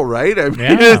April, right?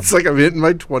 It's like I'm hitting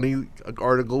my 20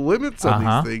 article limits on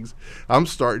these things. I'm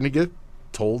starting to get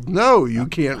told, no, you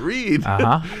can't read.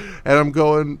 And I'm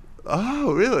going,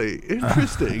 oh, really?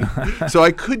 Interesting. So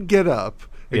I could get up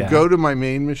and go to my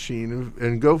main machine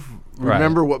and go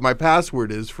remember what my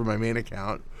password is for my main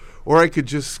account, or I could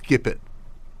just skip it.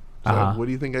 So what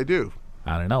do you think I do?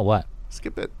 I don't know. What?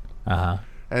 Skip it.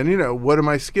 And, what am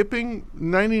I skipping?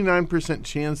 99%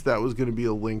 chance that was going to be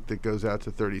a link that goes out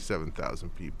to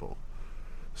 37,000 people.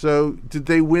 So did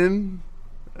they win?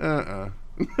 No,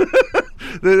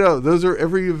 those are,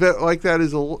 every event like that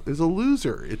is a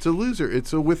loser. It's a loser.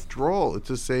 It's a withdrawal. It's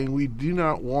a saying we do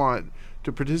not want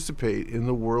to participate in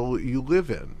the world that you live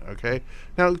in, okay?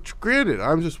 Now, granted,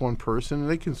 I'm just one person, and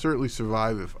they can certainly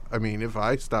survive if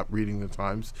I stop reading the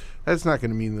Times. That's not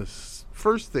going to mean this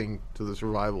first thing to the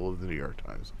survival of the New York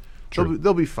Times.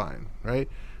 They'll be fine, right?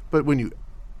 But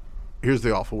here's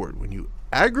the awful word, when you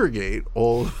aggregate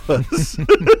all of us,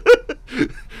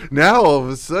 now all of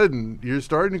a sudden you're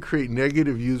starting to create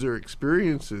negative user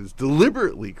experiences,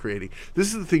 deliberately creating. This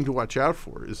is the thing to watch out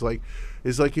for. Is like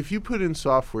if you put in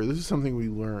software, this is something we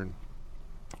learn.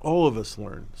 All of us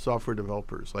learn, software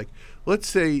developers. Like, let's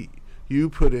say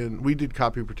we did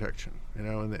copy protection,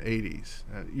 in the 80s.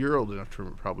 You're old enough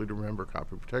probably to remember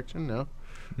copy protection, no?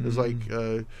 It was like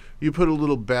you put a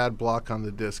little bad block on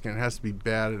the disk, and it has to be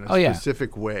bad in a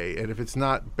specific way. And if it's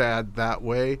not bad that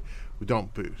way,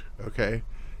 don't boot, okay?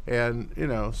 And,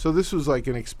 so this was like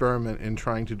an experiment in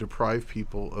trying to deprive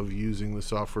people of using the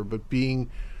software, but being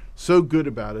so good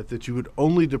about it that you would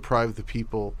only deprive the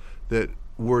people that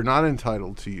were not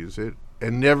entitled to use it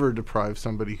and never deprive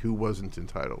somebody who wasn't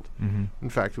entitled. Mm-hmm. In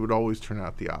fact, it would always turn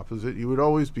out the opposite. You would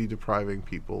always be depriving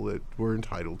people that were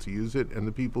entitled to use it, and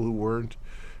the people who weren't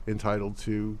entitled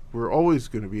to were always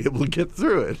going to be able to get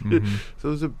through it. Mm-hmm. So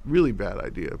it was a really bad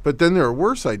idea. But then there are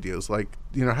worse ideas, like,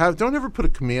 don't ever put a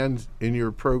command in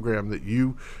your program that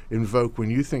you invoke when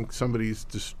you think somebody's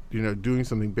just, doing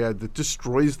something bad that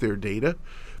destroys their data,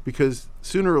 because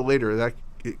sooner or later that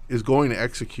is going to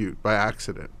execute by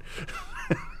accident.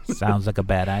 Sounds like a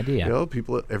bad idea.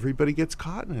 Everybody gets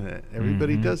caught in it.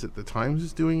 Everybody does it. The Times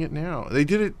is doing it now. They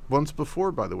did it once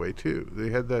before, by the way, too. They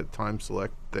had that Time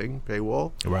Select thing,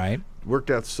 paywall. Right. Worked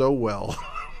out so well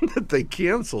that they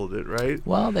canceled it, right?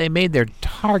 Well, they made their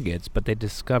targets, but they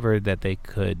discovered that they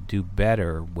could do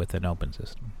better with an open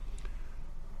system.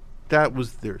 That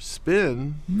was their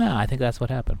spin. No, I think that's what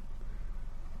happened.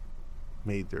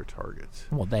 Made their targets.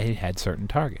 Well, they had certain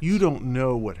targets. You don't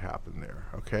know what happened there,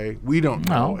 okay? We don't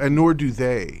know, and nor do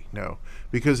they know,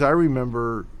 because I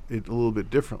remember it a little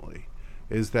bit differently,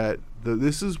 is that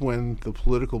this is when the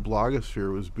political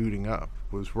blogosphere was booting up,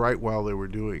 was right while they were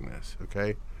doing this,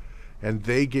 okay? And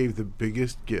they gave the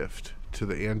biggest gift to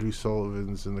the Andrew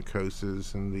Sullivans and the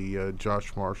Koses and the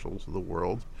Josh Marshalls of the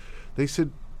world. They said,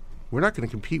 we're not going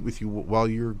to compete with you while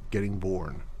you're getting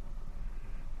born.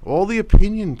 All the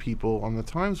opinion people on the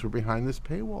Times were behind this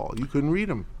paywall. You couldn't read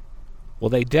them.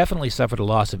 Well, they definitely suffered a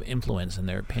loss of influence in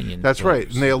their opinion. That's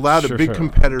right. And they allowed a big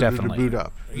competitor to boot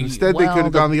up. Instead, they could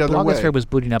have gone the other way. Blogosphere was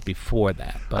booting up before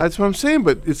that. But that's what I'm saying.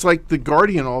 But it's like The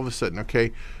Guardian all of a sudden,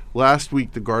 okay, last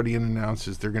week The Guardian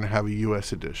announces they're going to have a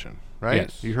U.S. edition, right?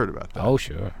 Yes. You heard about that. Oh,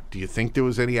 sure. Do you think there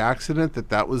was any accident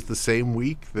that was the same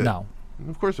week? No.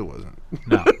 Of course it wasn't.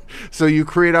 No. So you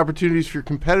create opportunities for your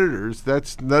competitors.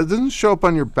 That doesn't show up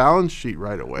on your balance sheet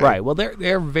right away. Right. Well,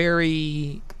 they're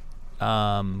very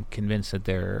convinced that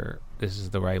this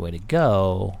is the right way to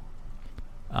go.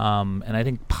 And I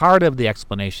think part of the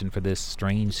explanation for this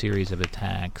strange series of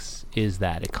attacks is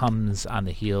that it comes on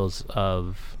the heels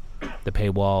of the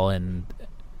paywall and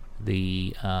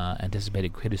the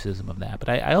anticipated criticism of that. But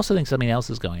I also think something else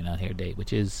is going on here, Dave,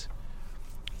 which is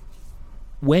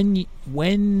when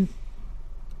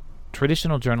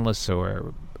traditional journalists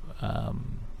or the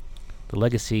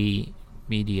legacy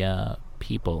media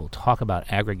people talk about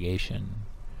aggregation,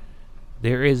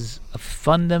 there is a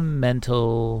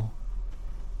fundamental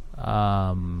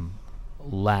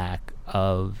lack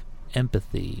of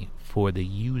empathy for the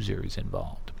users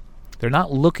involved. They're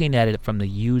not looking at it from the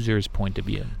user's point of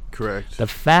view. Correct. The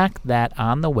fact that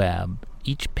on the web,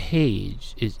 each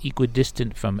page is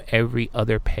equidistant from every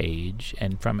other page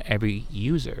and from every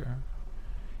user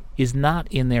is not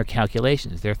in their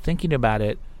calculations. They're thinking about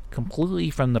it completely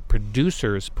from the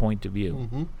producer's point of view.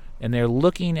 Mm-hmm. And they're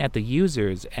looking at the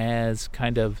users as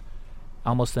kind of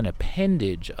almost an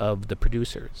appendage of the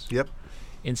producers. Yep.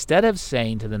 Instead of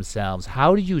saying to themselves,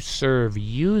 how do you serve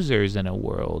users in a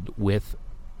world with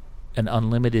an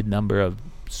unlimited number of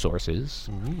sources?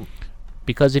 Mm-hmm.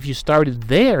 Because if you started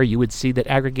there, you would see that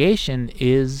aggregation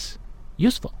is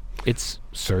useful. It's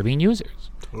serving users.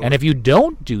 Totally. And if you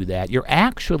don't do that, you're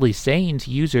actually saying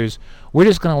to users, we're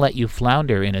just going to let you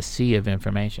flounder in a sea of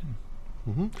information.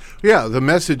 Mm-hmm. Yeah, the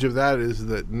message of that is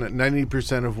that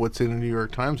 90% of what's in a New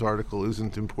York Times article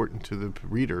isn't important to the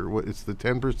reader. It's the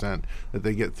 10% that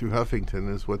they get through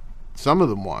Huffington is what some of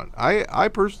them want. I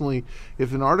personally,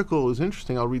 if an article is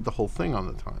interesting, I'll read the whole thing on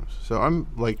the Times. So I'm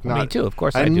like not. Me too, of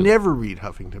course I do. never read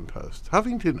Huffington Post.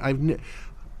 Huffington,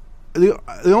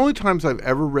 the only times I've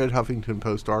ever read Huffington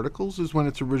Post articles is when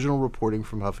it's original reporting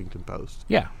from Huffington Post.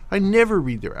 Yeah. I never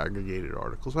read their aggregated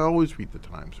articles. I always read the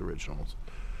Times originals.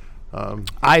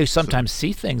 I sometimes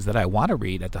see things that I want to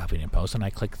read at the Huffington Post, and I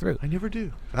click through. I never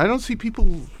do. I don't see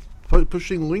people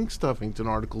pushing links to Huffington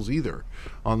articles either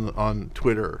on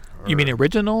Twitter. You mean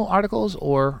original articles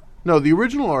or? No, the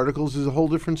original articles is a whole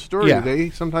different story. Yeah. They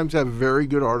sometimes have very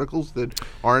good articles that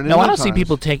aren't in No, the I don't see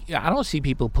Times. I don't see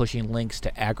people pushing links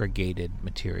to aggregated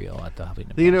material at the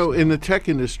Huffington Post. You know, in the tech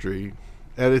industry,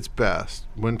 at its best,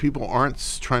 when people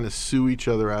aren't trying to sue each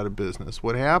other out of business,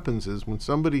 what happens is when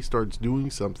somebody starts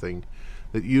doing something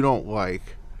that you don't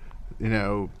like, you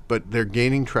know, but they're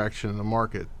gaining traction in the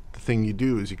market, the thing you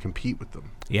do is you compete with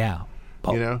them. Yeah.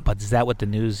 But, You know? But is that what the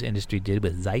news industry did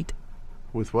with Zeit?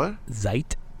 With what?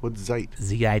 Zeit? What's Zeit?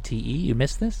 Zite? You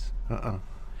missed this? Uh-uh.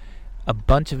 A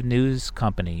bunch of news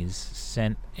companies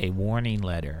sent a warning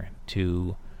letter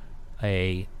to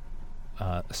a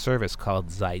service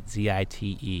called Zeit,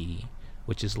 Zite,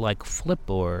 which is like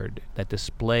Flipboard that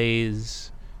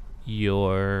displays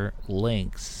your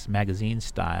links, magazine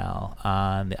style,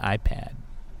 on the iPad.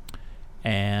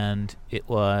 And it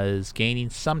was gaining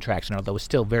some traction, although it was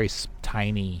still very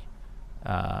tiny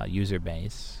user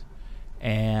base.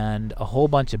 And a whole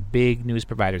bunch of big news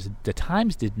providers. The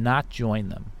Times did not join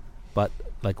them, but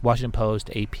like Washington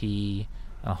Post, AP,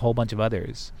 a whole bunch of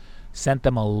others sent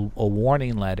them a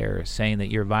warning letter saying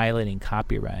that you're violating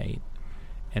copyright.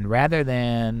 And rather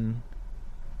than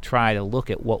try to look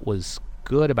at what was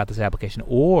good about this application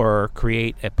or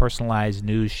create a personalized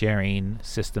news sharing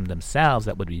system themselves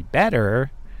that would be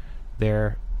better,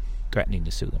 they're threatening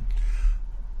to sue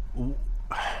them.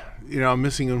 You know, I'm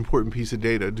missing an important piece of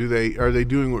data. Are they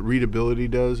doing what readability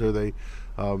does? Are they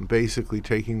basically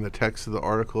taking the text of the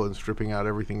article and stripping out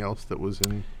everything else that was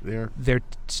in there? There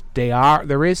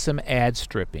is some ad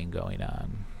stripping going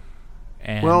on,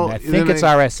 and Well, I think it's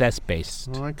RSS based.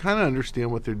 Well, I kind of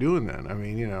understand what they're doing then. I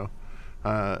mean, you know,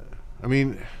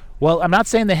 Well, I'm not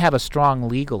saying they have a strong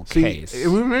legal see, case.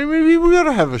 maybe we ought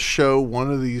to have a show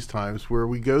one of these times where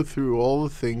we go through all the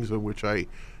things in which I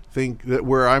think that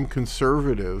where I'm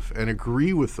conservative and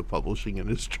agree with the publishing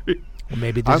industry. Well,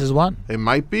 maybe this is one. It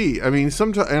might be. I mean,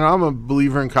 sometimes, and I'm a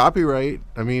believer in copyright.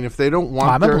 I mean, if they don't want,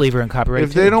 I'm a believer in copyright.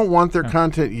 If they don't want their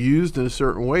content used in a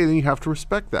certain way, then you have to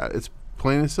respect that. It's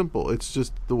plain and simple. It's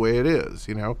just the way it is,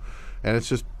 you know, and it's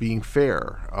just being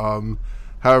fair.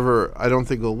 However, I don't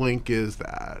think a link is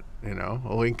that. You know,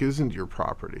 a link isn't your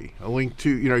property. A link to,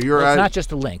 you know, it's not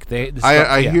just a link.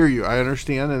 I hear you. I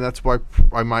understand, and that's why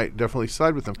I might definitely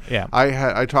side with them. Yeah.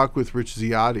 I talked with Rich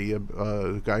Ziotti,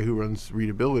 a guy who runs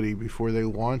Readability, before they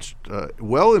launched,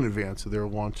 well in advance of their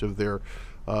launch of their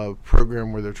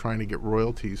program where they're trying to get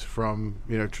royalties from,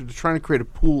 you know, trying to create a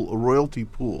royalty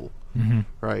pool,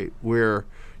 right, where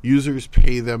users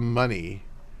pay them money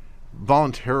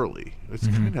voluntarily. It's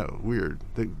kind of weird.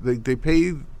 They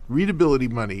pay Readability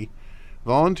money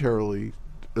voluntarily,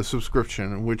 a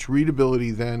subscription, which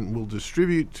Readability then will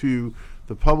distribute to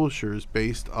the publishers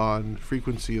based on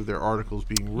frequency of their articles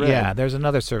being read. Yeah, there's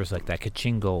another service like that.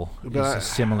 Kachingle is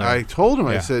similar. I told him,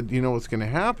 Yeah. I said, you know what's going to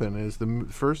happen is the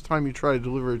first time you try to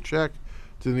deliver a check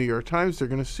to the New York Times, they're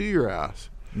going to sue your ass.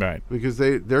 Right. Because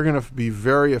they're going to be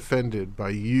very offended by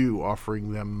you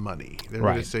offering them money. They're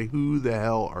going Right. to say, "Who the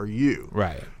hell are you?"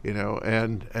 Right. You know,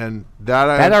 and that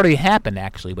That already happened,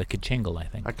 actually, with Kachingle, I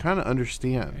think. I kind of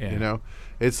understand. Yeah. You know,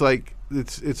 it's like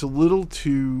it's a little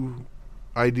too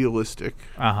idealistic.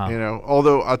 Uh-huh. You know,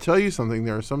 although I'll tell you something.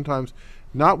 There are sometimes,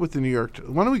 not with the New York.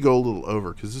 Why don't we go a little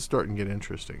over, because this is starting to get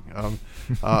interesting.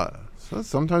 So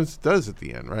sometimes it does at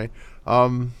the end, right?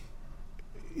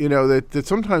 You know, that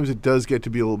sometimes it does get to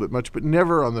be a little bit much, but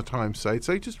never on the Times sites.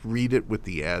 I just read it with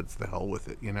the ads. The hell with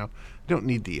it, you know. I don't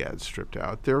need the ads stripped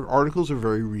out. Their articles are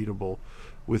very readable,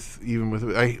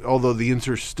 although the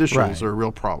interstitials Right. are a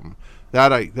real problem.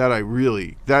 That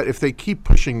if they keep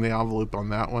pushing the envelope on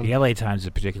that one, The LA Times is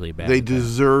particularly bad. they with that.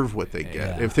 deserve what they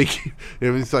get. Yeah. If they keep,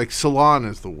 it's like Salon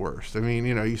is the worst. I mean,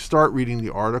 you know, you start reading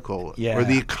the article, Yeah. or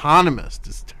The Economist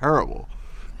is terrible.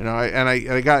 You know,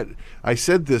 I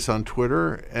said this on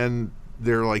Twitter, and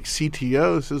their like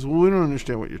CTO says, "Well, we don't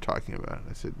understand what you're talking about."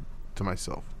 I said to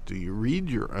myself, "Do you read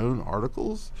your own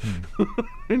articles?"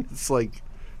 And it's like,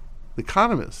 The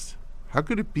Economist. How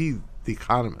could it be The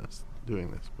Economist doing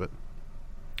this? But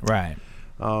Right.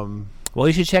 Well,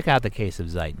 you should check out The Case of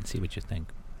Zeit and see what you think.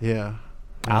 yeah.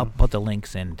 I'll put the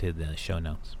links into the show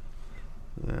notes.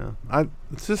 Yeah,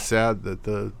 it's just sad that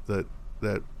the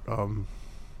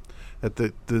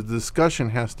discussion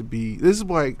has to be. This is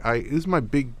why this is my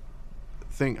big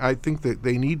thing. I think that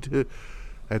they need to,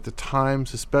 at the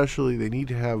Times especially, they need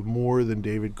to have more than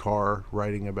David Carr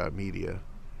writing about media.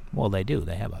 Well, they do.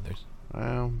 They have others.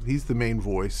 He's the main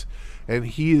voice, and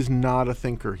he is not a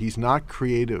thinker. He's not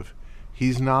creative.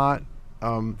 He's not.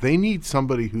 They need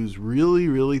somebody who's really,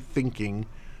 really thinking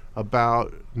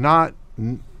about, not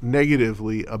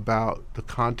negatively about the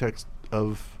context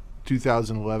of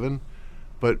 2011,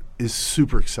 but is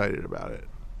super excited about it.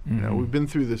 You know, we've been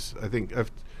through this. I think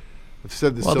I've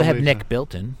said this. Well, so they have many Nick times.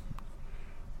 Bilton,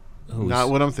 who's Not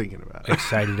what I'm thinking about.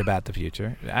 excited about the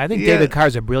future. I think Yeah. David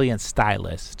Carr's a brilliant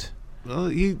stylist. Well,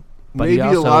 he But he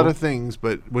maybe a lot also of things,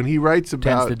 but when he writes Tends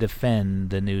about, to defend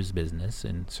the news business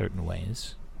in certain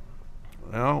ways.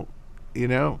 well, you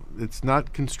know, it's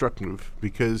not constructive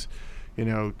because, you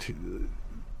know,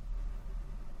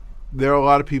 there are a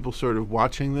lot of people sort of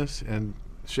watching this and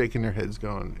shaking their heads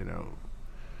going, you know,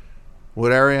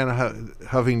 what Arianna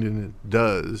Huffington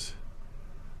does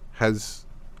has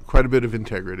quite a bit of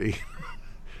integrity.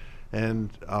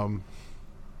 and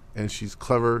she's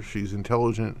clever, she's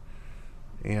intelligent,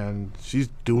 and she's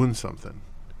doing something.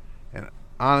 And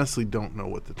honestly don't know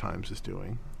what the Times is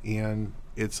doing. And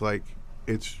it's like,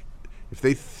 if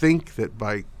they think that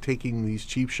by taking these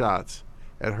cheap shots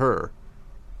at her,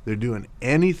 they're doing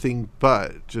anything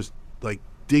but just like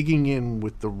digging in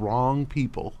with the wrong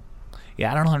people.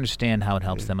 Yeah, I don't understand how it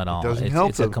helps them at all. doesn't help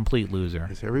it's a them. complete loser.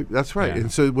 That's right. Yeah.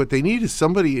 And so what they need is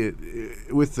somebody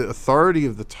with the authority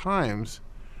of the Times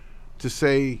to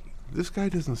say, this guy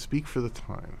doesn't speak for the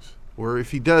Times. Or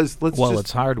if he does, Well,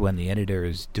 it's hard when the editor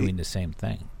is doing the same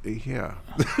thing. Yeah.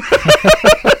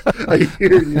 I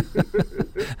hear you.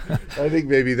 I think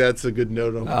maybe that's a good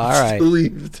note on All right. to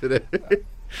leave today.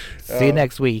 See you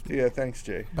next week. Yeah, thanks,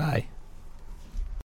 Jay. Bye.